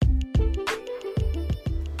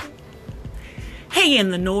Hey in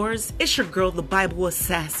the Nords, it's your girl, the Bible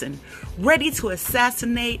Assassin, ready to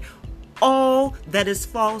assassinate all that is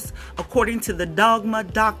false according to the dogma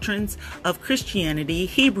doctrines of Christianity,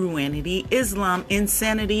 Hebrewanity, Islam,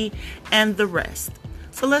 insanity, and the rest.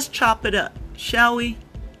 So let's chop it up, shall we?